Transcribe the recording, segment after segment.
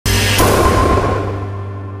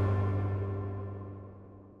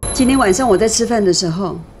今天晚上我在吃饭的时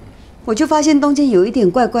候，我就发现东健有一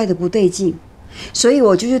点怪怪的不对劲，所以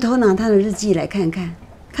我就去偷拿他的日记来看看，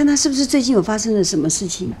看他是不是最近有发生了什么事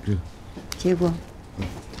情。结果，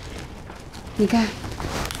你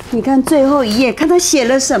看最后一页，看他写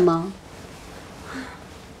了什么。哎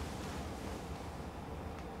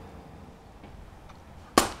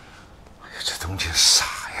呀，这东健傻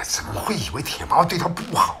呀，怎么会以为铁妈对他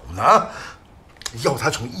不好呢？要他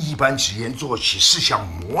从一般职员做起，是想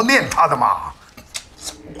磨练他的嘛？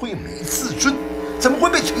怎么会没自尊？怎么会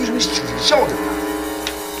被群雄取笑的呢？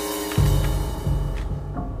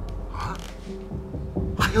啊？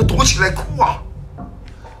还要躲起来哭啊？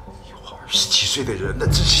有27岁的人了，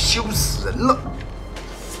真是羞死人了！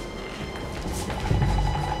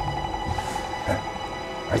哎，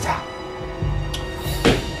儿子啊，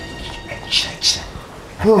起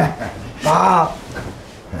来！妈。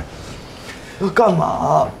要干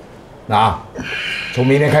嘛？那，从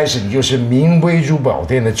明天开始，你就是明威珠宝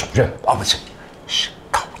店的主任啊，不是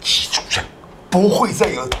高级主任，不会再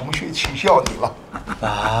有同学取笑你了。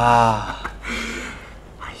啊！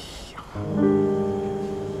哎呀，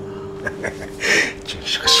真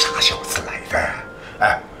是个傻小子来的！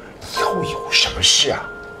哎，以后有什么事啊，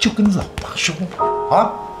就跟老爸说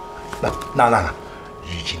啊。那，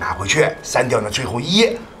日记拿回去，删掉那最后一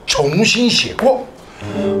页，重新写过。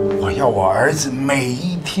我要我儿子每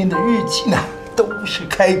一天的日记呢，都是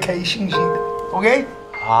开开心心的 ，OK？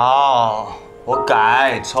 好，我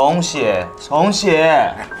改，重写。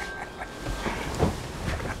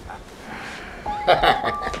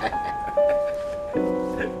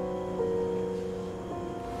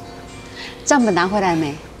账本拿回来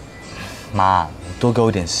没？妈，你多给我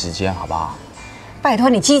一点时间好不好？拜托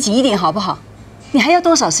你积极一点好不好？你还要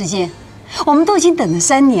多少时间？我们都已经等了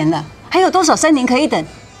3年了。还有多少3年可以等？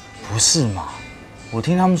不是嘛？我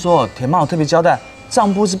听他们说，铁妈有特别交代，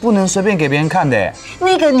账簿是不能随便给别人看的。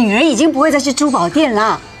那个女人已经不会再去珠宝店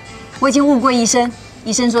啦。我已经问过医生，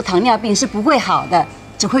医生说糖尿病是不会好的，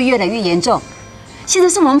只会越来越严重。现在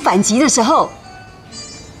是我们反击的时候。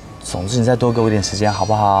总之，你再多给我一点时间好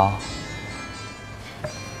不好？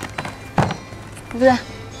不是，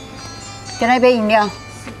给他一杯饮料。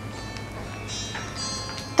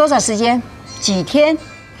多少时间？几天？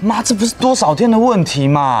妈，这不是多少天的问题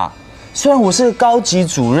嘛。虽然我是个高级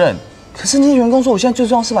主任，可是那些员工说我现在最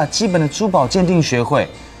重要是把基本的珠宝鉴定学会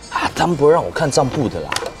啊，他们不会让我看账簿的啦。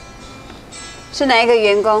是哪一个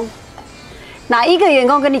员工？哪一个员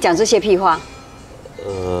工跟你讲这些屁话？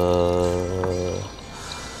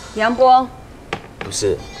杨波？不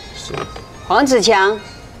是，黄子强、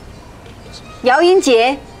姚英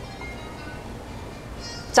杰、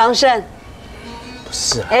张胜。不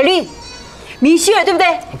是啊。艾绿。米歇尔对不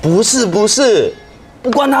对？不是，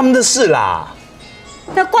不关他们的事啦。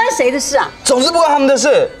那关谁的事啊？总之不关他们的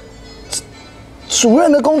事。主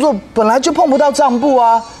任的工作本来就碰不到账簿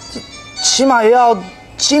啊，起码也要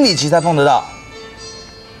经理级才碰得到。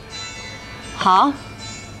好，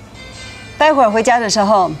待会儿回家的时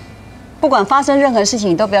候，不管发生任何事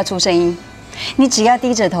情，你都不要出声音，你只要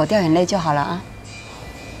低着头掉眼泪就好了啊。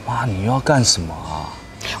妈，你又要干什么啊？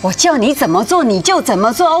我叫你怎么做你就怎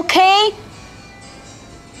么做 ，OK？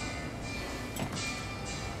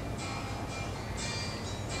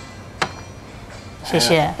谢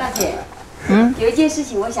谢。大姐，有一件事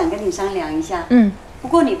情我想跟你商量一下。不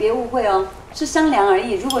过你别误会哦，是商量而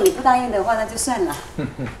已。如果你不答应的话，那就算了。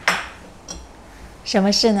什么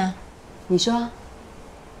事呢？你说。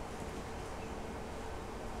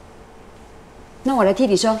那我来替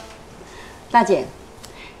你说。大姐，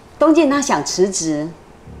东健他想辞职，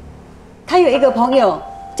他有一个朋友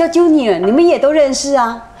叫 Junior， 你们也都认识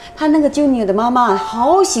啊。他那个 Junior 的妈妈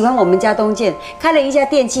好喜欢我们家东健，开了一家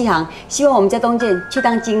电器行，希望我们家东健去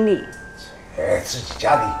当经理。哎，自己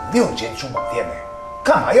家里有6间珠宝店呢，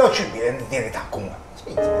干嘛要去别人的店里打工啊？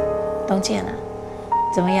东健啊，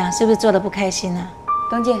怎么样？是不是做得不开心啊？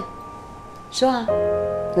东健，说啊，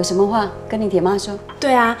有什么话跟你铁妈说？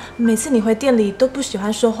对啊，每次你回店里都不喜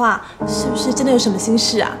欢说话，是不是真的有什么心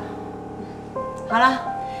事啊？好了，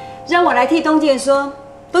让我来替东健说。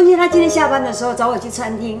东健他今天下班的时候找我去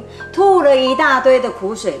餐厅，吐了一大堆的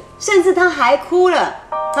苦水，甚至他还哭了。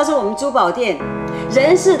他说我们珠宝店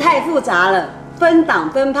人事太复杂了，分党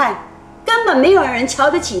分派，根本没有人瞧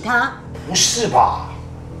得起他。不是吧？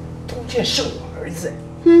东健是我儿子。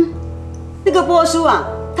那个波叔啊，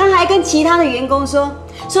他还跟其他的员工说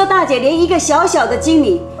大姐连一个小小的经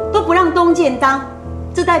理都不让东健当，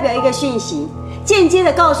这代表一个讯息，间接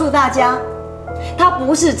的告诉大家，他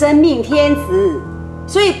不是真命天子。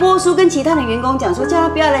所以波叔跟其他的员工讲说，叫他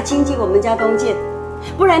不要来亲近我们家东健，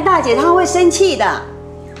不然大姐她会生气的。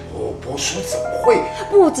波叔怎么会？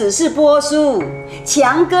不只是波叔，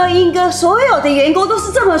强哥、英哥，所有的员工都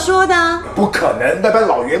是这么说的啊。不可能，那班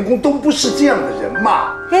老员工都不是这样的人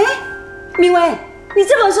嘛。哎，明威，你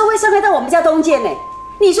这么说会伤害到我们家东健呢？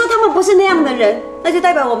你说他们不是那样的人，那就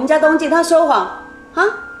代表我们家东健他说谎啊？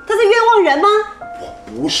他是冤枉人吗？我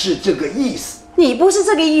不是这个意思。你不是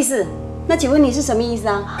这个意思，那请问你是什么意思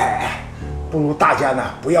啊？哎，不如大家呢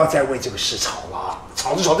不要再为这个事吵了，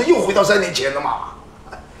吵着吵着又回到3年前了嘛。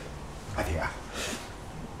阿婷啊，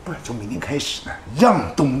不然从明天开始呢，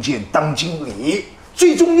让东健当经理，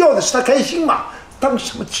最重要的是他开心嘛。当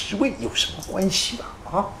什么职位有什么关系吧？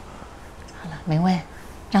啊？好了，没问，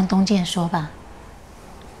让东健说吧。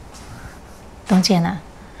东健啊，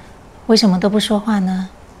为什么都不说话呢？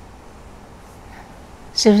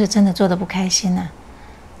是不是真的做得不开心呢？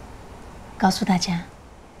告诉大家。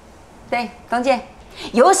对，东健，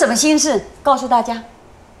有什么心事告诉大家。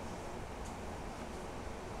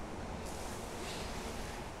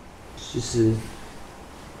其实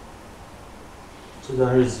这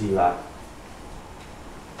段日子以来，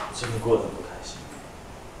真的过得很不开心。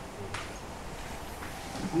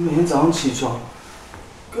我每天早上起床，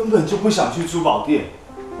根本就不想去珠宝店，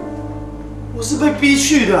我是被逼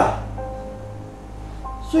去的。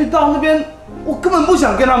所以到那边，我根本不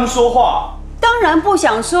想跟他们说话。当然不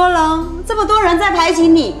想说了，这么多人在排挤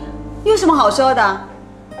你，有什么好说的？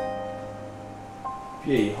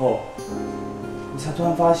毕业以后，我才突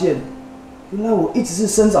然发现，原来我一直是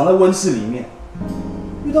生长在温室里面，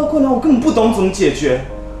遇到困难我根本不懂怎么解决，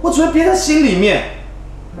我只会憋在心里面，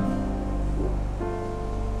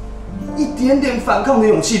一点点反抗的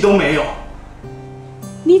勇气都没有。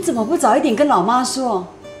你怎么不早一点跟老妈说？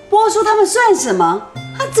波叔他们算什么？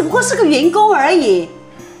他只不过是个员工而已。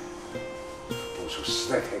波叔实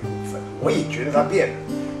在太过分了，我也觉得他变了，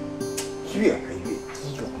越来越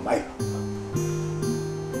倚老卖老。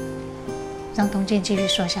让东健继续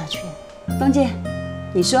说下去。东健，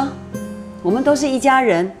你说，我们都是一家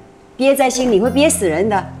人，憋在心里会憋死人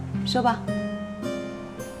的，说吧。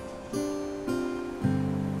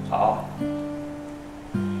好，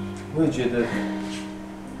我也觉得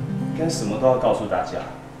应该什么都要告诉大家。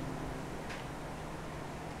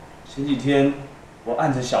前几天我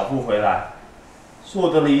按着小付回来，说我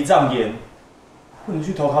得了胰脏炎，不能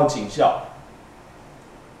去投考警校。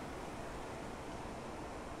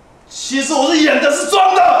其实我是演的，是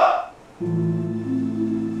装的。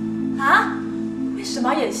啊？为什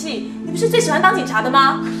么要演戏？你不是最喜欢当警察的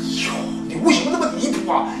吗？哎呦，你为什么那么离谱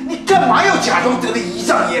啊？你干嘛要假装得了胰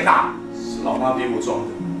脏炎啊？是老妈逼我装的。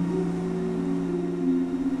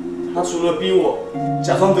她除了逼我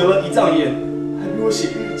假装得了胰脏炎，还逼我写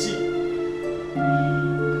日记，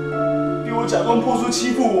逼我假装破叔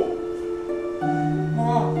欺负我。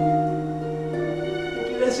妈，我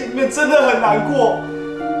憋在心里面真的很难过，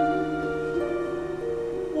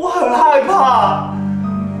我很害怕，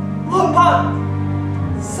我很怕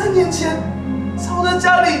3年前在我的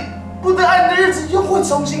家里不得安宁的日子又会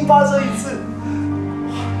重新发生一次。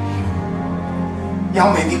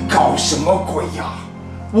杨梅，你搞什么鬼呀？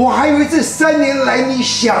我还以为这3年来你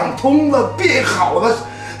想通了，变好了，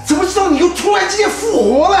怎么知道你又突然之间复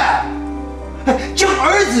活了？叫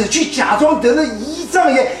儿子去假装得了胰脏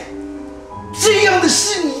炎，这样的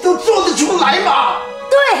事你都做得出来吗？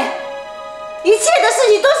对，一切的事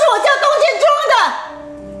情都是我叫东健装的。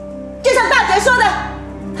就像大姐说的，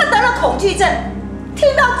他得了恐惧症，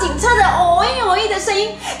听到警车的哦咦哦咦的声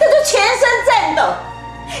音，他就全身颤抖，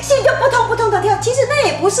心就扑通扑通的跳。其实那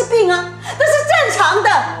也不是病啊，那是正常的。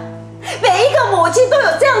每一个母亲都有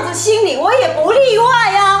这样子心理，我也不例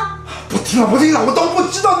外啊。不听了，不听了，我都不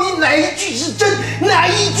知道你哪一句是真，哪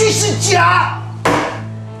一句是假。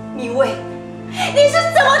明威，你是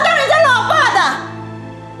怎么当人家老爸的？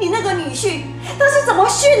你那个女婿他是怎么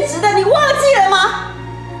殉职的？你忘记了吗？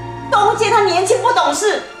东健他年轻不懂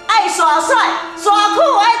事，爱耍帅耍酷，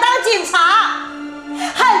爱当警察。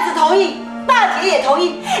汉子同意，大姐也同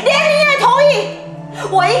意，连你也同意。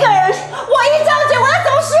我一个人，我一张嘴，我要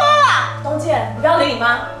怎么说啊？东健，你不要理你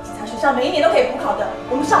妈。警察学校每一年都可以补考的，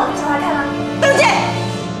我们上网去查查看啊。东健，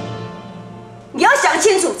你要想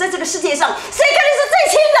清楚，在这个世界上，谁跟你是最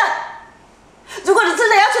亲的？如果你真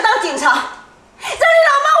的要去当警察，让你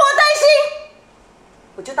老妈我担心，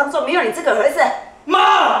我就当做没有你这个儿子。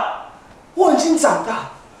妈，我已经长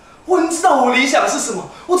大，我已经知道我理想是什么，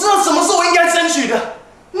我知道什么是我应该争取的。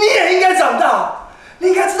你也应该长大，你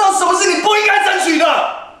应该知道什么是你不应该争取的。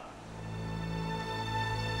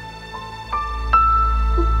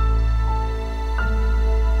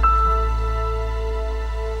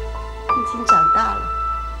已经长大了，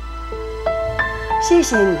谢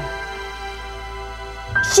谢你，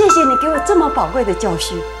谢谢你给我这么宝贵的教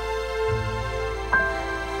训。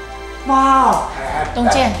妈，东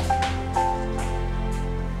健，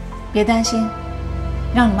别担心，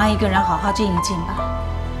让你妈一个人好好静一静吧。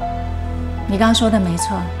你刚刚说的没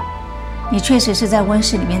错，你确实是在温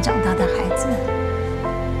室里面长大的孩子，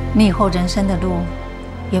你以后人生的路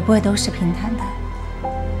也不会都是平坦的，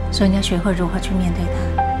所以你要学会如何去面对它。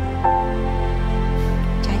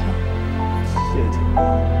加油！谢谢。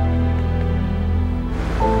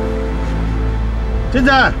金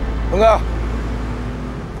仔，龙哥。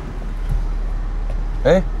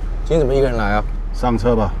哎，今天怎么一个人来啊？上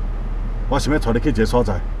车吧，我想要带你去一个所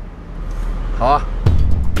在。好啊。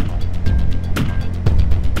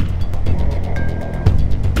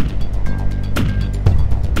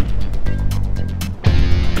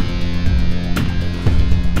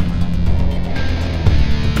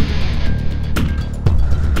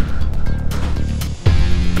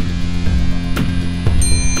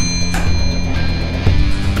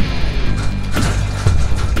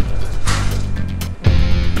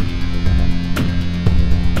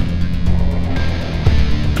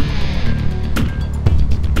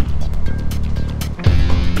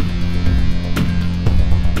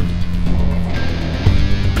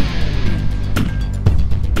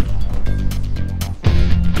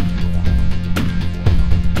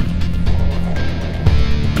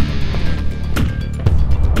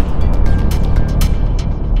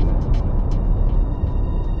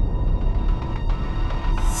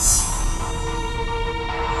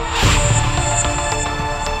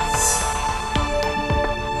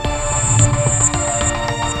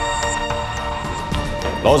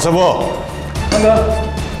老师傅，三哥，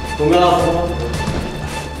董哥，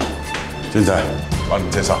金仔，帮你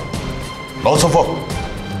介绍。老师傅，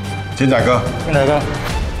金仔哥。金仔哥，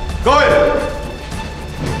各位，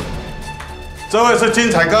这位是金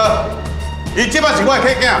仔哥，以基本情况可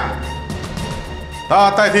以这样，他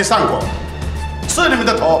代替上果，是你们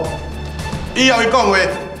的头，伊要一讲话，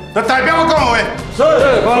就代表我讲话。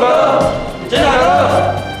是，光哥，金仔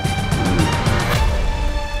哥。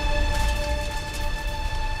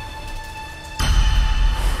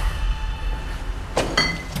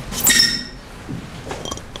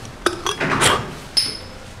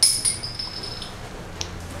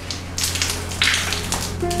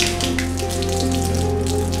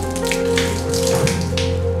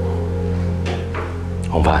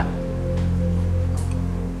洪帆，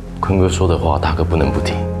坤哥说的话，大哥不能不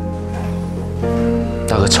听。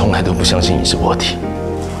大哥从来都不相信你是卧底，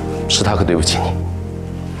是大哥对不起你。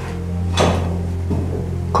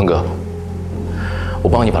坤哥，我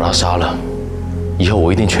帮你把他杀了，以后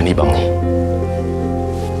我一定全力帮你。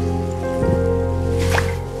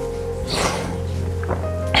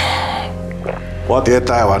我伫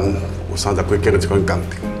台湾有30几件的这款工程，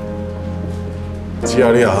只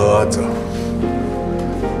要你也好好做。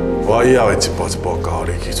我以后会一步一步教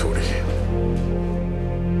你去处理。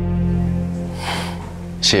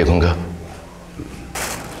谢谢坤哥。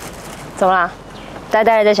怎么啦？呆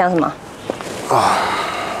呆的在想什么？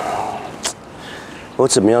我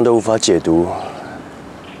怎么样都无法解读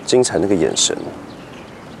精彩那个眼神。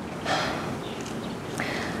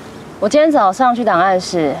我今天早上去档案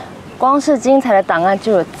室，光是精彩的档案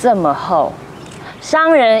就有这么厚。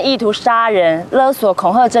商人意图杀人、勒索、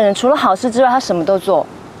恐吓证人，除了好事之外，他什么都做。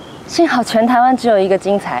幸好全台湾只有一个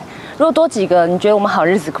精彩，如果多几个，你觉得我们好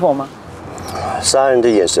日子过吗？杀人的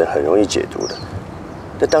眼神很容易解读的，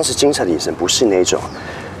但当时精彩的眼神不是那种，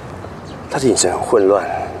他的眼神很混乱，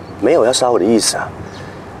没有要杀我的意思啊，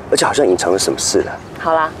而且好像隐藏了什么似的。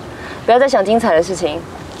好啦，不要再想精彩的事情。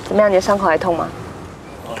怎么样，你的伤口还痛吗？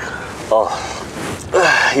哦，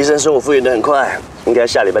医生说我复原得很快，应该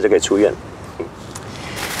下礼拜就可以出院了。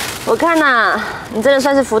我看呐，你真的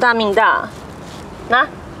算是福大命大。拿。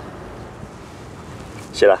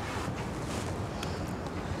谢了。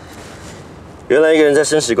原来一个人在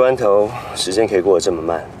生死关头，时间可以过得这么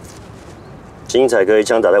慢。金彩哥一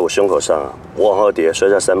枪打在我胸口上，我往后跌，摔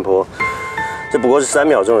下山坡，这不过是3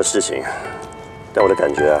秒钟的事情，但我的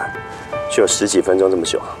感觉啊，却有10几分钟这么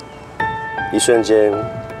久。一瞬间，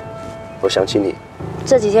我想起你。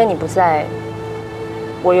这几天你不在，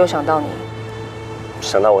我有想到你。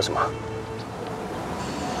想到我什么？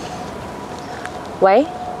喂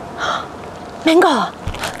 ，Mango，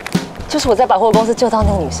 就是我在百货公司救到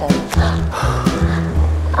那个女生。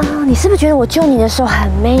你是不是觉得我救你的时候很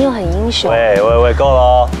man 又很英雄？喂，够了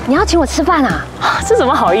哦！你要请我吃饭啊？这怎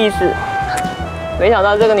么好意思？没想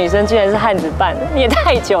到这个女生居然是汉子扮的，你也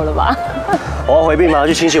太久了吧？我要回病房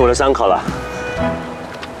去清洗我的伤口了。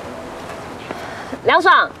梁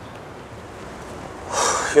爽，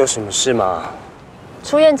有什么事吗？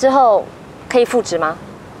出院之后可以复职吗？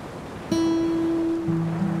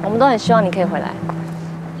我们都很希望你可以回来。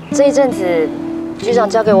这一阵子，局长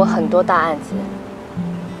交给我很多大案子，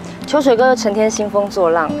秋水哥又成天兴风作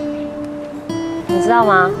浪，你知道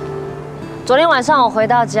吗？昨天晚上我回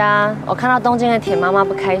到家，我看到东京的铁妈妈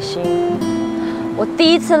不开心，我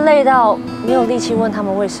第一次累到没有力气问他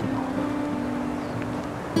们为什么。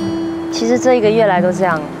其实这1个月来都这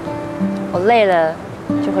样，我累了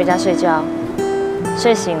就回家睡觉，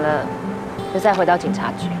睡醒了就再回到警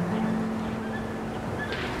察局。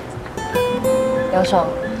杨爽，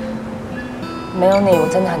没有你我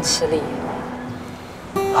真的很吃力。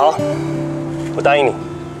好，我答应你。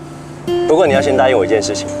不过你要先答应我一件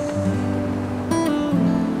事情。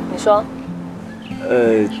你说？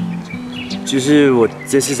就是我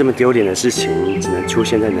这次这么丢脸的事情，只能出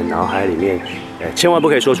现在你的脑海里面，千万不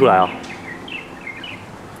可以说出来哦。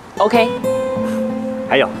OK。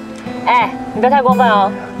还有，你不要太过分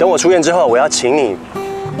哦。等我出院之后，我要请你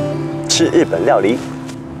吃日本料理。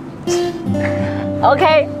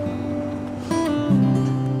OK。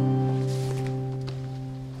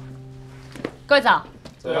各位早。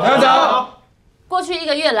早。过去1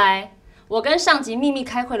个月来，我跟上级秘密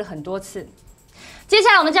开会了很多次。接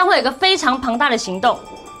下来我们将会有一个非常庞大的行动，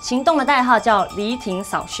行动的代号叫离庭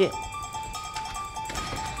扫穴。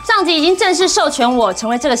上级已经正式授权我成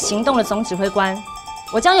为这个行动的总指挥官，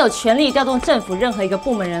我将有权力调动政府任何一个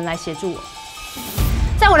部门人来协助我。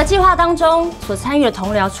在我的计划当中，所参与的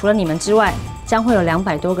同僚除了你们之外，将会有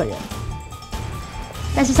200多个人。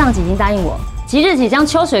但是上级已经答应我，即日起将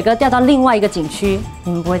秋水哥调到另外一个景区，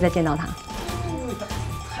你们不会再见到他。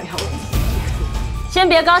先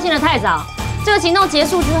别高兴得太早。这个行动结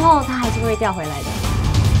束之后，他还是会调回来的。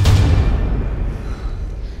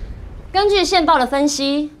根据线报的分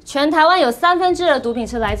析，全台湾有2/3的毒品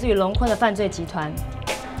是来自于龙坤的犯罪集团，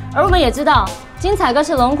而我们也知道，金彩哥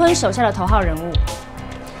是龙坤手下的头号人物。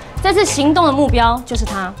这次行动的目标就是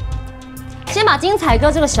他，先把金彩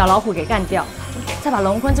哥这个小老虎给干掉，再把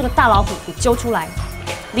龙坤这个大老虎给揪出来，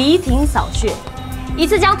离庭扫穴，一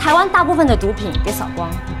次将台湾大部分的毒品给扫光。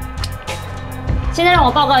现在让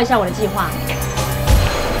我报告一下我的计划。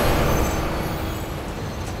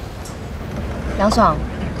杨爽，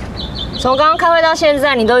从刚刚开会到现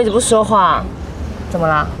在，你都一直不说话，怎么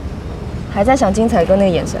啦？还在想金彩哥那个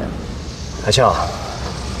眼神？海啸，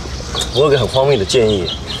我有个很荒谬的建议，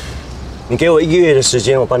你给我1个月的时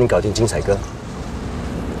间，我帮你搞定金彩哥。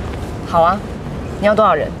好啊，你要多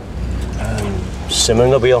少人？什么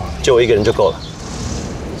人都不用，就我1个人就够了。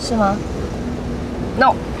是吗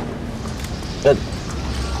 ？No。那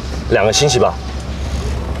2个星期吧。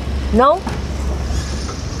No。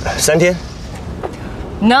3天。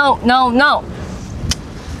No。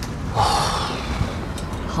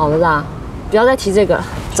好了啦，不要再提这个了。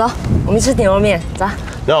走，我们去吃牛肉面。走。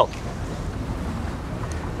No。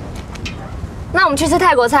那我们去吃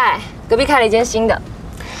泰国菜，隔壁开了一间新的。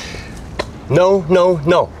No。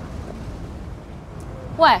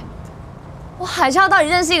喂，我海啸到底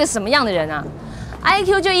认识一个什么样的人啊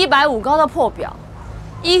？IQ 就150，高到破表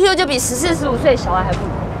 ，EQ 就比14、15岁小孩还不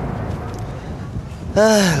如。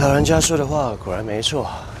哎，老人家说的话果然没错，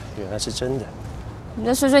原来是真的。你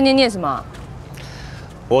在碎碎念念什么？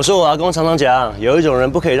我说我阿公常常讲，有一种人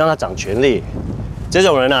不可以让他掌权力，这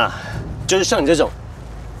种人啊，就是像你这种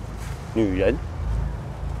女人。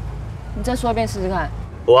你再说一遍试试看。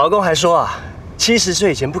我阿公还说啊，70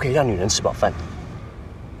岁以前不可以让女人吃饱饭。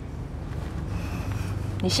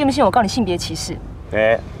你信不信我告你性别歧视？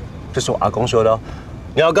哎，这是我阿公说的哦。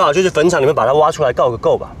你要告就去坟场里面把他挖出来告个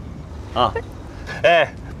够吧。啊，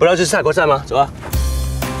哎，不要去吃泰国菜吗？走啊。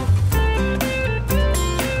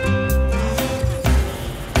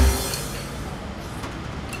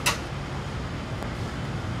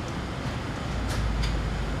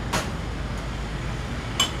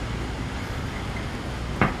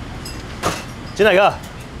金奶哥，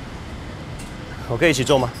我可以一起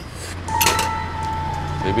做吗？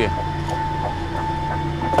随便。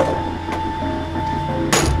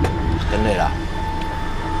真累了。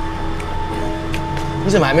你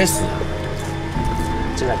怎么还没死啊？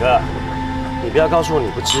金彩哥，你不要告诉我你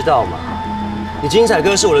不知道嘛！你金彩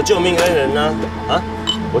哥是我的救命恩人呢，啊！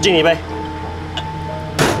我敬你一杯。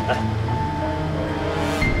来。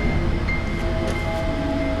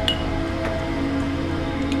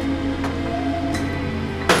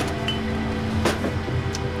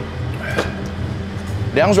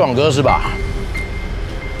梁爽哥是吧？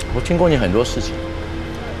我听过你很多事情，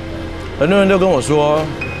很多人都跟我说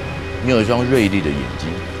你有一双锐利的眼睛，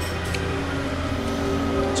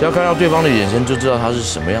只要看到对方的眼神就知道他是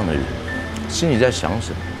什么样的人，心里在想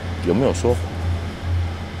什么，有没有说谎。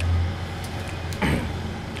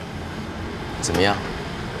怎么样？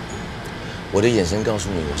我的眼神告诉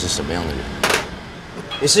你我是什么样的人？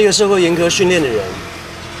你是一个受过严格训练的人，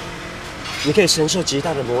你可以承受极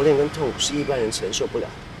大的磨练跟痛苦，是一般人承受不了。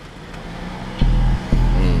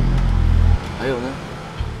还有呢？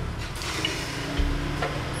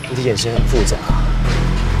你的眼神很复杂。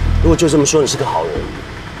如果就这么说你是个好人，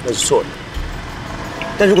那是错的；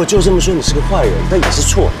但如果就这么说你是个坏人，那也是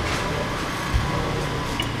错的。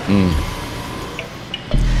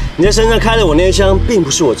你在身上开了我那一枪，并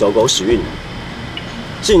不是我走狗屎运，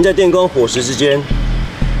是你在电光火石之间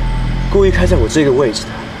故意开在我这个位置的。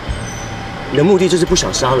你的目的就是不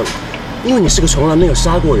想杀了我，因为你是个从来没有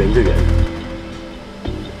杀过人的人。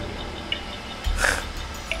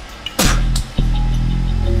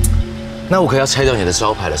那我可要拆掉你的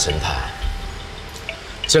招牌了，生态。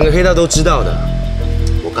整个黑道都知道的，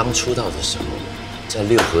我刚出道的时候，在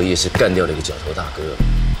六合夜市干掉了一个角头大哥，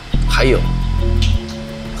还有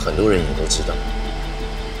很多人也都知道，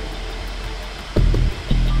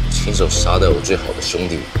亲手杀掉我最好的兄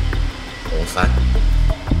弟洪帆。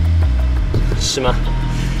是吗？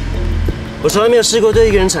我从来没有试过对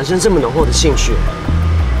一个人产生这么浓厚的兴趣。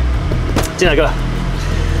进来哥，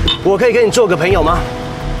我可以跟你做个朋友吗？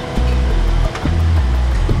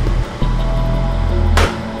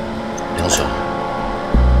梁爽，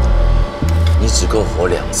你只够活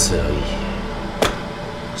2次而已。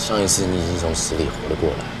上一次你已经从死里活了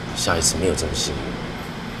过来，下一次没有这么幸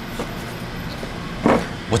运。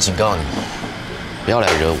我警告你，不要来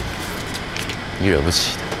惹我，你惹不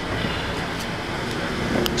起的。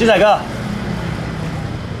金仔哥，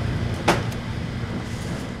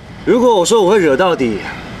如果我说我会惹到底，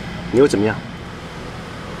你会怎么样？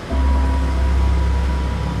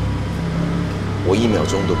我1秒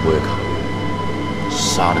钟都不会考虑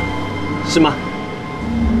杀了你，是吗？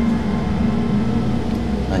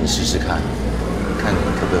那你试试看，看你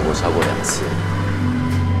可不可以活超过2次。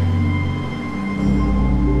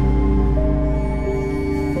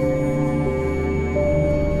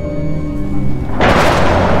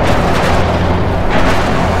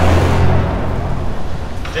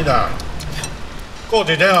真的，过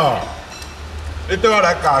几天哦，你对我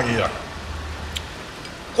来家己啦。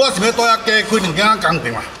我想要带遐家开2间工厂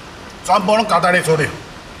啊，全部拢交代你处理。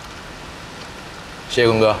谢谢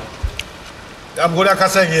坤哥。也毋过你较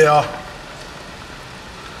细个哦，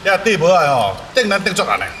你若对无爱哦，定难定足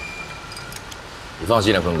难的。你放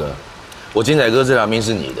心了，坤哥，我金仔哥这条命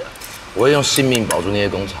是你的，我会用性命保住那些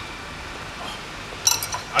工厂。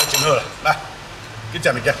安尼真好了，来，去吃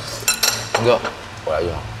物件。坤哥，我来就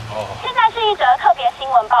好。现在是一则特别新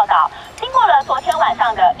闻报道。经过了昨天晚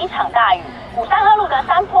上的一场大雨，古山河路的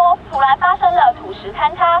山坡突然发生了土石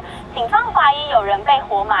坍塌，警方怀疑有人被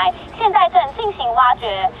活埋，现在正进行挖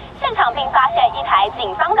掘。现场并发现一台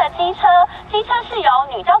警方的机车，机车是由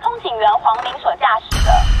女交通警员黄玲所驾驶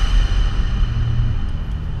的。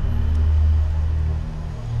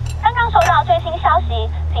刚刚收到最新消息，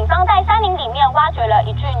警方在山林里面挖掘了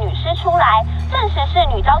一具女尸出来，证实是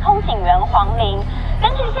女交通警员黄玲。根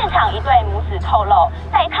据现场一对母子透露，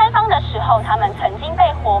在坍方的时候，他们曾经被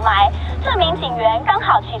活埋。这名警员刚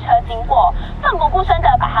好骑车经过，奋不顾身地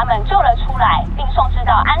把他们救了出来，并送至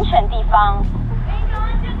到安全地方。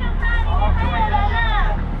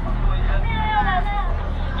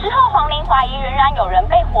之后，黄玲怀疑仍然有人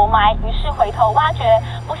被活埋，于是回头挖掘。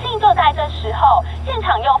不幸就在这时候，现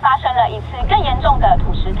场又发生了一次更严重的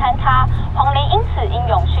土石坍塌，黄玲因此英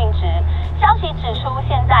勇殉职。消息指出，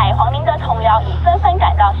现在黄玲的同僚已纷纷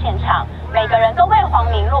赶到现场，每个人都为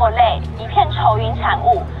黄玲落泪，一片愁云惨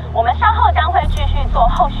雾。我们稍后将会继续做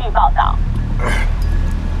后续报道。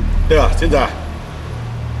对啊，现在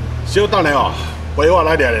小等下哦，陪我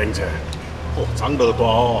来掠灵者。哦，长落大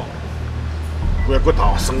哦，规个骨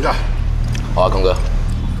头酸甲。好啊，空哥。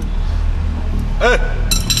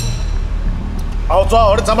后抓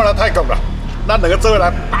哦，你怎么来泰国啦？咱2个做伙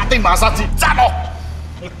来打定马杀鸡，炸哦！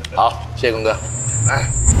好，谢谢坤哥。来。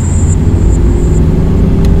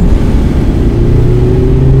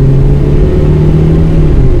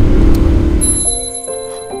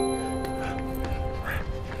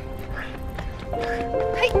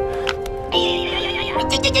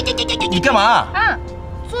你干嘛？啊，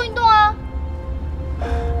做运动啊。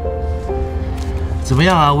怎么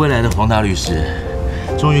样啊，未来的黄大律师，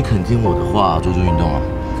终于肯听我的话，做运动了。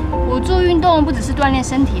我做运动不只是锻炼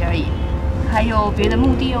身体而已，还有别的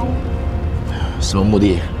目的哦。什么目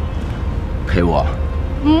的？陪我？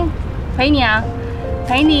陪你啊，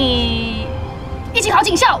陪你一起考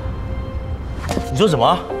警校。你说什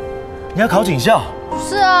么？你要考警校？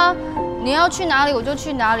是啊，你要去哪里我就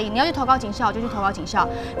去哪里，你要去投考警校我就去投考警校，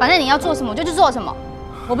反正你要做什么我就去做什么，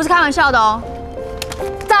我不是开玩笑的哦。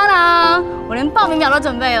当然，我连报名表都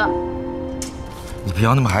准备了。你不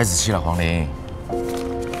要那么孩子气了，黄玲。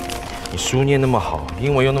你书念那么好，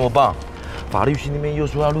英文又那么棒，法律系那边又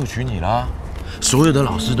说要录取你啦，所有的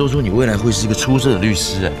老师都说你未来会是一个出色的律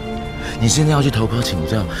师哎。你现在要去投考请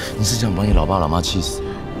假，你是想把你老爸老妈气死？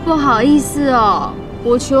不好意思哦，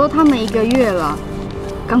我求他们1个月了。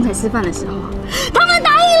刚才吃饭的时候，他们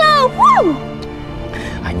答应了。哇！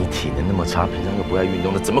哎，你体能那么差，平常又不爱运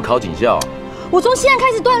动的，怎么考警校？我从现在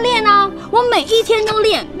开始锻炼啊，我每一天都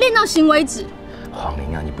练，练到行为止。黄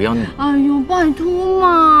玲啊，你不要……哎呦，拜托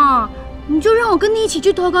嘛，你就让我跟你一起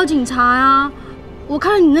去投考警察啊！我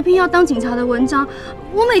看了你那篇要当警察的文章，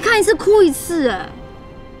我每看一次哭一次哎。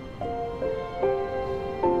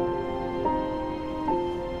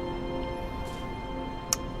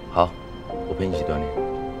好，我陪你一起锻炼，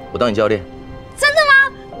我当你教练。真的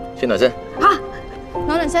吗？先暖身。好，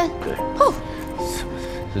暖身。对。呼。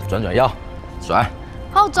是转腰，转。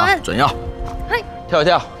好，转。转腰。嘿。跳一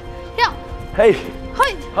跳。跳。嘿。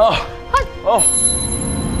嘿。好。嘿。哦。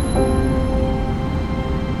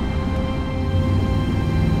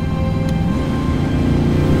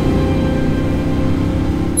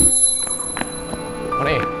黄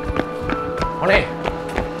玲，黄玲，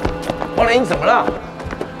黄玲，你怎么了？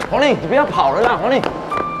黄玲，你不要跑了啦！黄玲，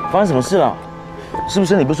发生什么事了？是不是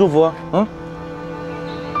身体不舒服啊？啊？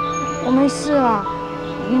我没事啦，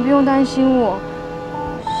你不用担心我。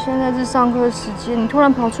现在是上课时间，你突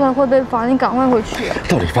然跑出来会被罚，你赶快回去啊！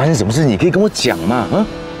到底发生什么事？你可以跟我讲嘛？啊？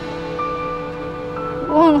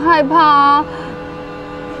我很害怕啊！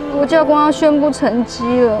我教官要宣布成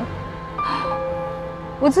绩了，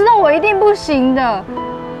我知道我一定不行的。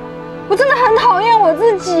我真的很讨厌我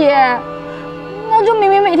自己耶！那就明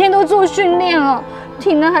明每天都做训练了，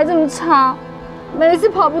体能还这么差，每一次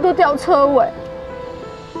跑步都掉车尾。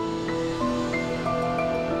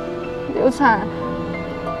刘彩，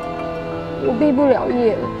我毕不了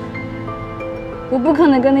业了，我不可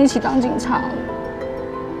能跟你一起当警察了。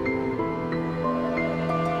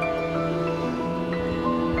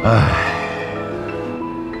唉，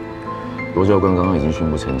罗教官刚刚已经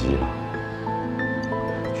宣布成绩了，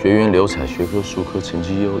学员刘彩学科、术科成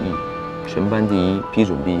绩优异，全班第1，批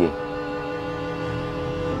准毕业。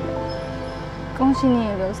恭喜你，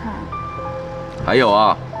刘彩。还有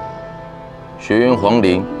啊，学员黄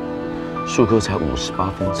玲，术科才58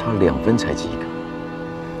分，差2分才及格。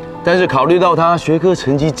但是考虑到他学科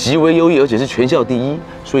成绩极为优异，而且是全校第1，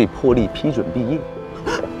所以破例批准毕业。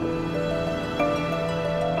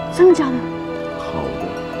真的假的？好的。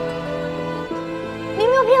你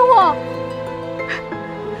没有骗我！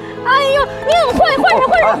哎呦，你很坏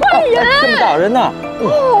人！这么打人呐！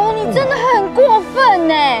哦，你真的很过分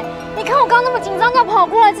呢！你看我刚那么紧张，要跑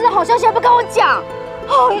过来，知道好消息还不跟我讲，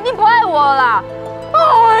哦，一定不爱我了啦！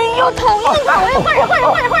哎呦，讨厌！坏人！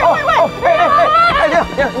哎，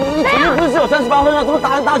你体育不是只有38分吗？怎么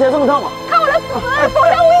打起来这么痛啊？看我的佛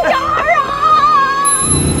山无影脚儿啊！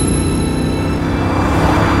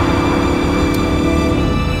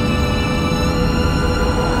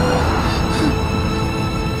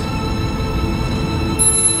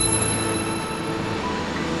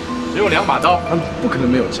只有2把刀，他们不可能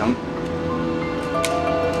没有枪。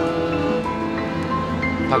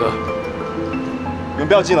大哥，你们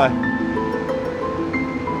不要进来。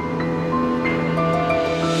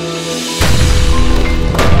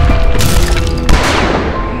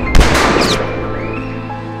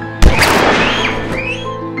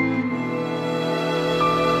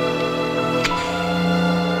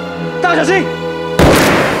大家小心！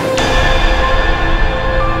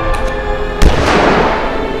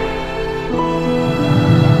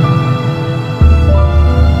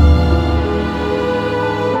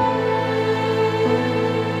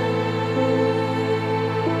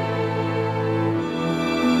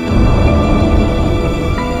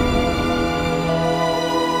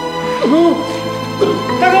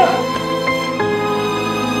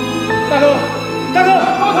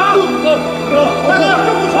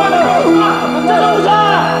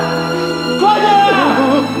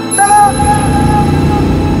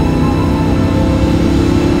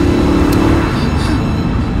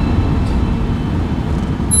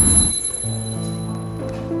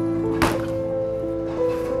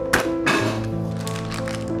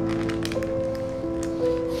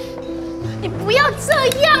你不要这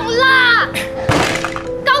样啦！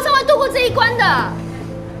高尚会度过这一关的。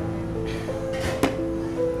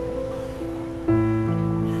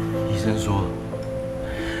医生说，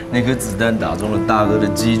那颗子弹打中了大哥的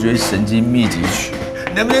脊椎神经密集区，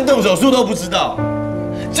能不能动手术都不知道。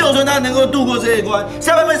就算他能够度过这一关，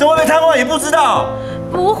下半辈子会不会瘫痪也不知道。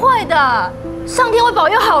不会的，上天会保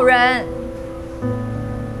佑好人。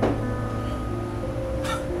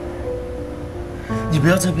你不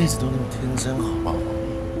要这辈子都那么天真好不好？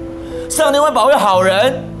上天会保佑好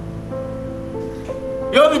人。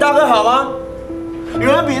有人比大哥好吗？有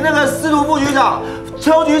人比那个司徒副局长、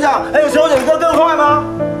邱局长还有邱检哥更坏吗？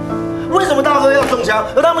为什么大哥要中枪，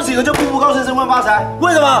而他们几个就步步高升、升官发财？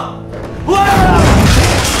为什么？为什么？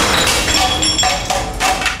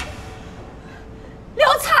刘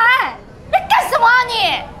才，你干什么啊你？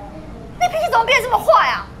你脾气怎么变这么坏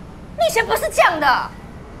啊？你以前不是这样的。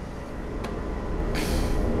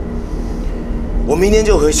我明天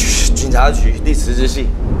就回去警察局递辞职信。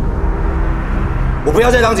我不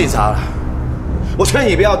要再当警察了，我劝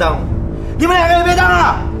你不要当，你们两个也别当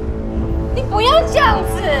了。你不要这样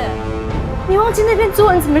子，你忘记那篇作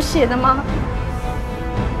文怎么写的吗？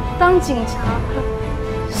当警察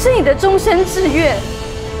是你的终身志愿。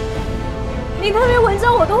你那篇文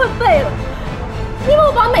章我都会背了，你帮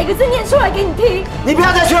我把每个字念出来给你听。你不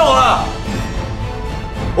要再劝我了，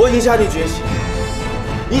我已经下定决心。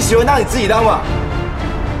你喜欢当你自己当嘛。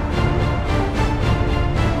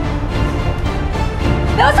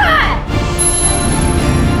刘彩，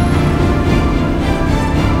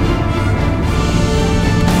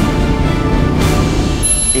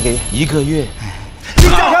一个月，你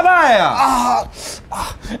讲个拜呀！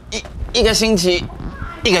一个星期，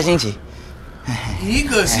一个星期，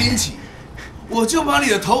我就把你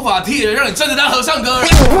的头发剃了，让你真的当和尚哥。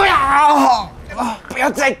不要，不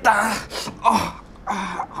要再打，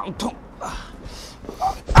好痛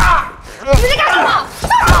你在干什么？放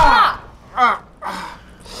手啊！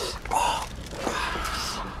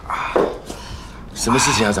什么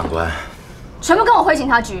事情啊，长官？全部跟我回警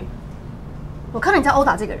察局。我看到你在殴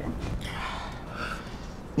打这个人。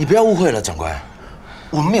你不要误会了，长官，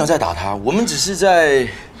我们没有在打他，我们只是在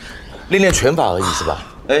练练拳法而已，是吧？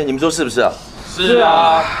哎，你们说是不是啊？是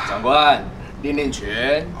啊，长官，练练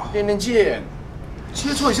拳，练练剑，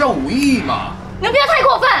切磋一下武艺嘛。你们不要太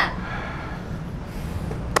过分。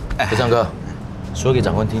和尚哥，说给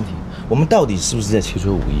长官听听，我们到底是不是在切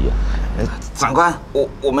磋武艺啊？长官，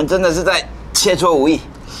我们真的是在切磋武艺。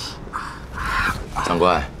长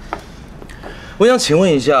官，我想请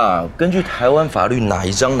问一下，根据台湾法律哪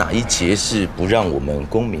一章哪一节是不让我们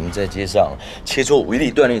公民在街上切磋武艺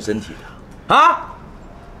力锻炼身体的？啊？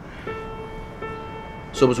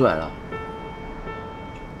说不出来了。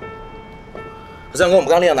和尚哥，我们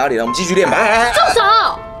刚练到哪里了？我们继续练吧。住手！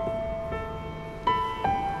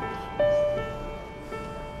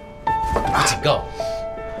我警告，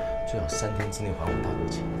最好3天之内还我大哥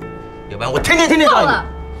钱，要不然我天天找你。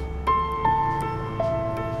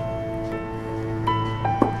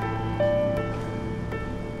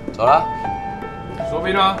走了。说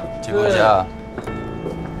兵啊！结果一下。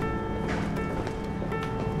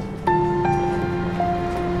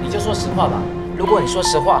你就说实话吧。如果你说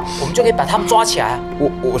实话，我们就可以把他们抓起来。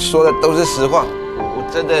我说的都是实话，我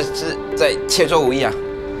真的是在切磋武艺啊。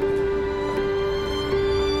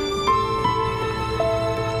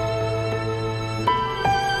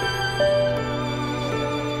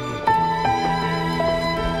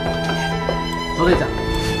侯队长，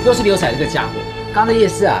又是刘彩这个家伙，刚在夜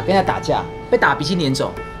市啊跟人家打架，被打鼻青脸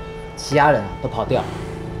肿，其他人啊都跑掉了。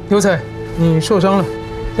刘彩，你受伤了，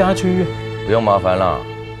带他去医院。不用麻烦了，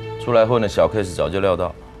出来混的小 case 早就料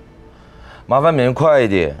到。麻烦你们快一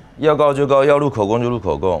点，要告就告，要录口供就录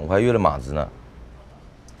口供，我还约了马子呢。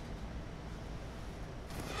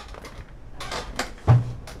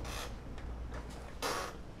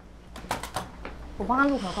我帮他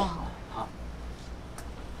录口供好了。好。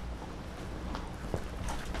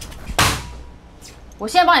我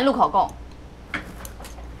现在帮你录口供。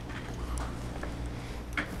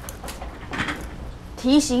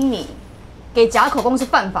提醒你，给假口供是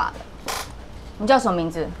犯法的。你叫什么名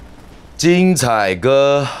字？金彩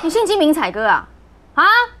哥。你姓金名彩哥啊？啊？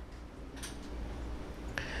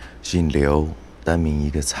姓刘，单名一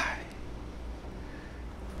个彩。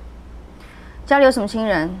家里有什么亲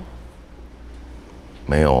人？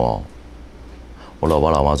没有哦，我老爸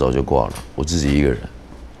老妈早就挂了，我自己一个人。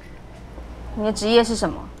你的职业是什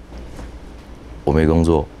么？我没工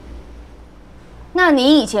作。那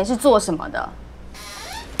你以前是做什么的？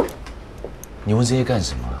你问这些干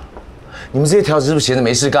什么？你们这些条子是不是闲着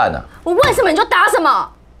没事干呢？我问什么你就答什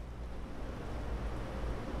么。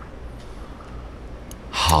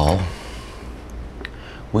好，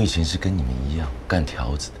我以前是跟你们一样干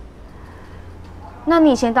条子的。那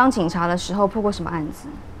你以前当警察的时候破过什么案子？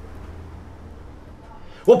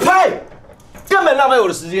我呸！根本浪费我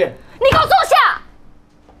的时间。你给我坐下！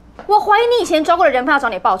我怀疑你以前抓过的人犯要找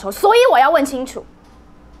你报仇，所以我要问清楚。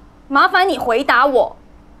麻烦你回答我。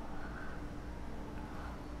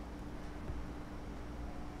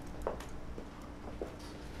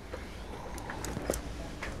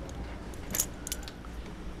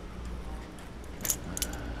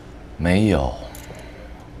没有，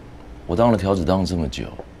我当了条子当这么久，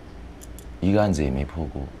一个案子也没破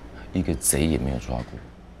过，一个贼也没有抓过。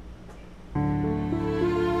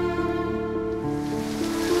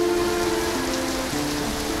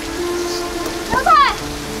刘彩，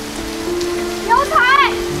刘彩，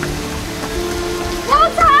刘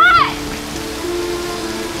彩！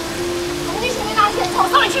我们一起去搭计程车，我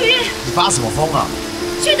送你去医院。你发什么疯啊？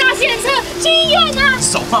去搭计程车，去医院啊！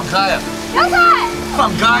手放开啊！刘彩，放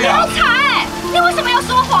开啊！刘彩，你为什么要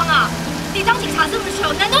说谎啊？你当警察这么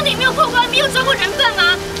久，难道你没有破关，没有抓过人犯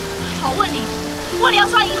吗？好，问你，为了要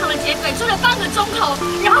刷银行的劫匪，追了半个钟头，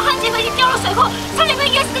然后汉劫匪已经掉入水库，差点被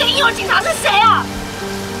淹死那个婴儿警察是谁啊？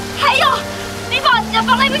还有，你把你的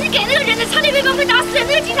房贷不是给那个人的，差点被绑匪打死的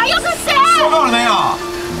那个警察又是谁？说够了没有？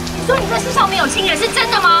你说你这世上没有亲人，是真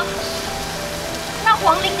的吗？那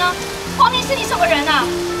黄玲呢？黄玲是你什么人啊？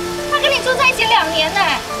他跟你住在一起2年呢。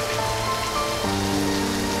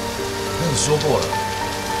跟你说过了，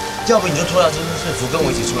要不你就脱下真身制服跟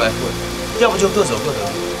我一起出来混，要不就各走各的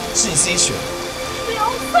路，是你自己选。刘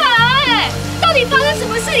彩，到底发生什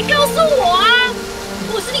么事？你告诉我啊！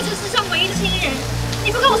我是你这世上唯一的亲人，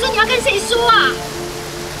你不跟我说，你要跟谁说啊？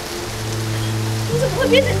你怎么会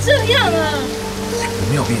变成这样啊？我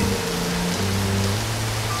没有变，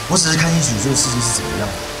我只是看清楚这个世界是怎么样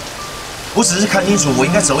的，我只是看清楚我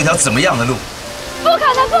应该走一条怎么样的路。不可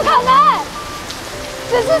能，不可能！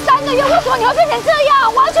只是3个月，为什么你会变成这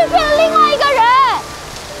样？完全变了另外一个人。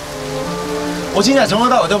我今天从头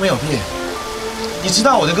到尾都没有变，你知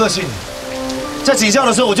道我的个性，在警校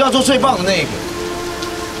的时候我就要做最棒的那一个，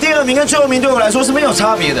第2名跟最后1名对我来说是没有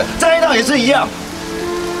差别的，在那档也是一样。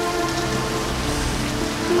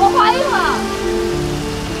我怀孕了，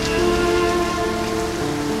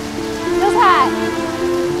刘彩，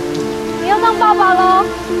你要当爸爸喽，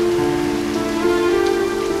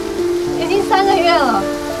已经3个月了。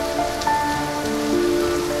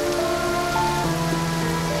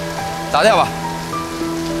打掉吧。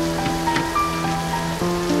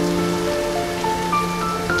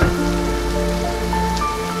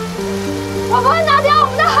我不会拿掉我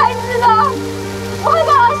们的孩子的，我会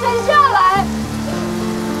把他生下来。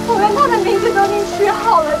我连他的名字都已经取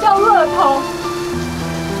好了，叫乐童。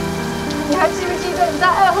你还记不记得你在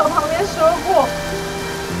爱河旁边说过，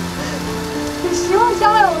你希望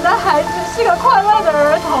将来我们的孩子是个快乐的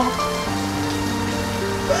儿童？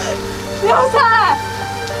刘彩，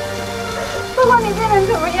不管你变成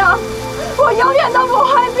怎么样，我永远都不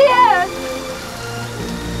会变。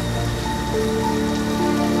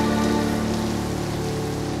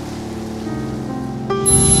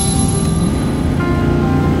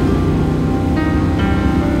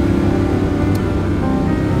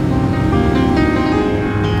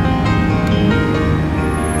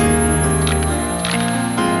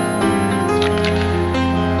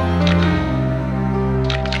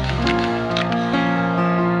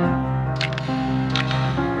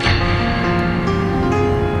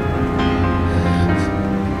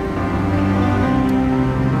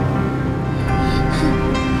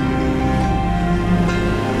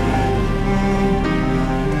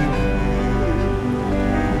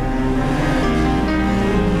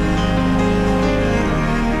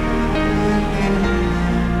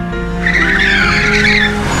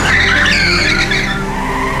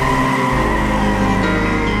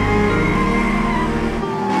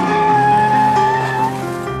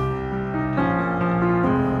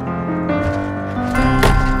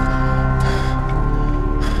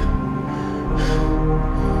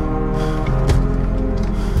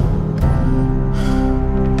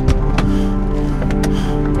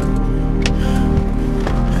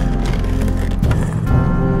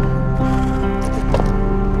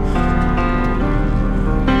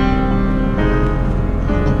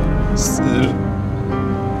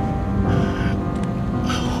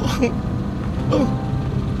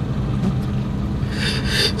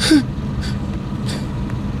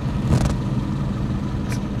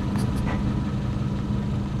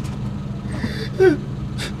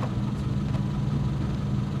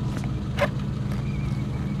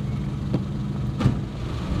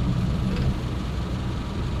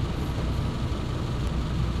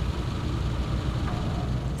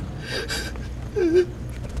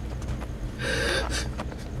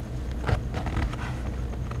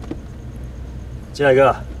进来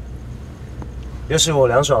哥，又是我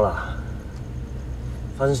凉爽了，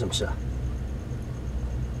发生什么事啊？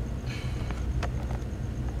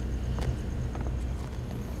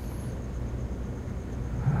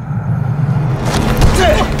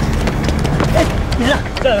你让，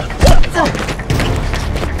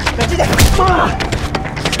冷静点！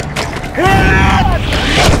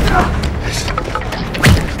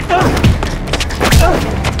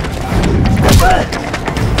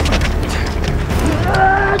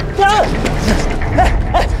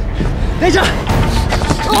等一下！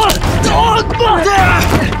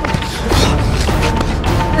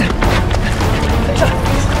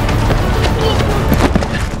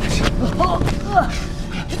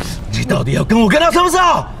你到底要跟我跟到什么时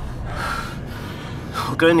候？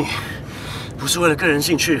我跟你不是为了个人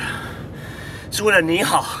兴趣，是为了你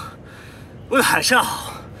好，为了海啸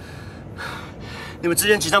好。你们之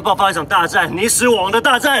间即将爆发一场大战，你死我亡的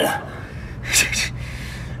大战了。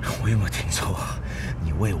我有没有听错？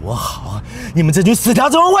你为我好，你们这群死条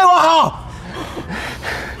怎么为我好？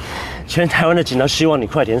全台湾的警察希望你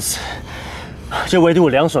快点死，就唯独我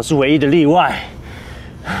梁爽是唯一的例外。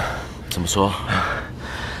怎么说？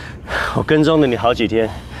我跟踪了你好几天，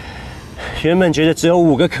原本觉得只有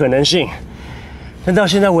5个可能性，但到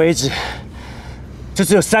现在为止，就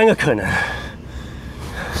只有3个可能。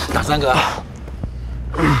哪3个啊？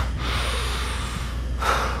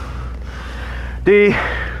第一，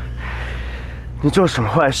你做什么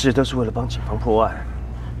坏事都是为了帮警方破案，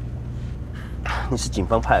你是警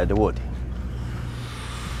方派来的卧底。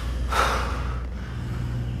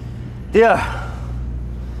第二，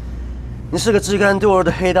你是个自甘堕落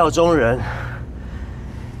的黑道中人，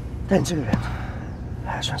但你这个人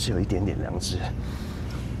还算是有一点点良知。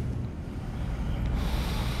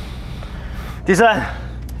第三，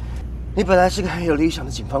你本来是个很有理想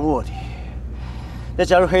的警方卧底，在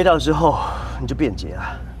加入黑道之后，你就变节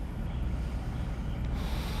了。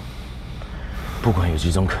不管有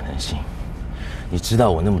几种可能性，你知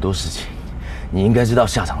道我那么多事情，你应该知道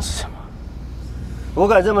下场是什么。我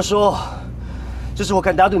敢这么说，就是我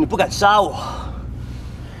敢打赌你不敢杀我。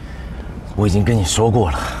我已经跟你说过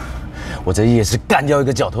了，我在夜市干掉一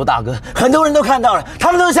个角头大哥，很多人都看到了，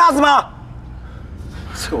他们都是瞎子吗？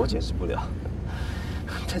这个我解释不了，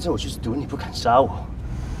但是我就是赌你不敢杀我。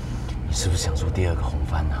你是不是想说第2个红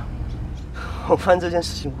番呢？红番这件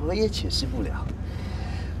事情我也解释不了，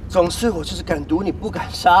总之我就是敢赌你不敢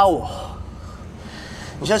杀我。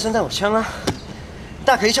你现在身上有枪啊，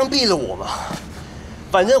大可一枪毙了我嘛。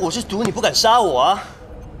反正我是赌你不敢杀我啊。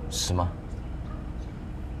是吗？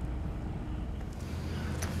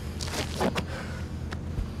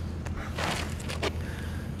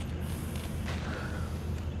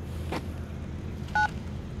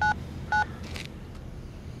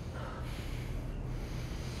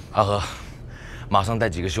阿和，马上带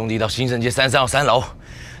几个兄弟到新生街33号3楼，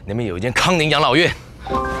那边有一间康宁养老院。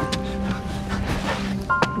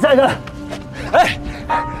在哥，哎，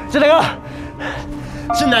志磊哥，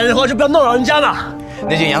是男人的话就不要弄老人家嘛。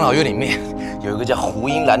那间养老院里面有一个叫胡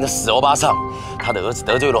英兰的死欧巴桑，他的儿子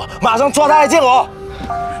得罪了我，马上抓他来见我。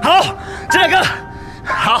好，志磊哥，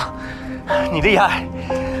好，你厉害，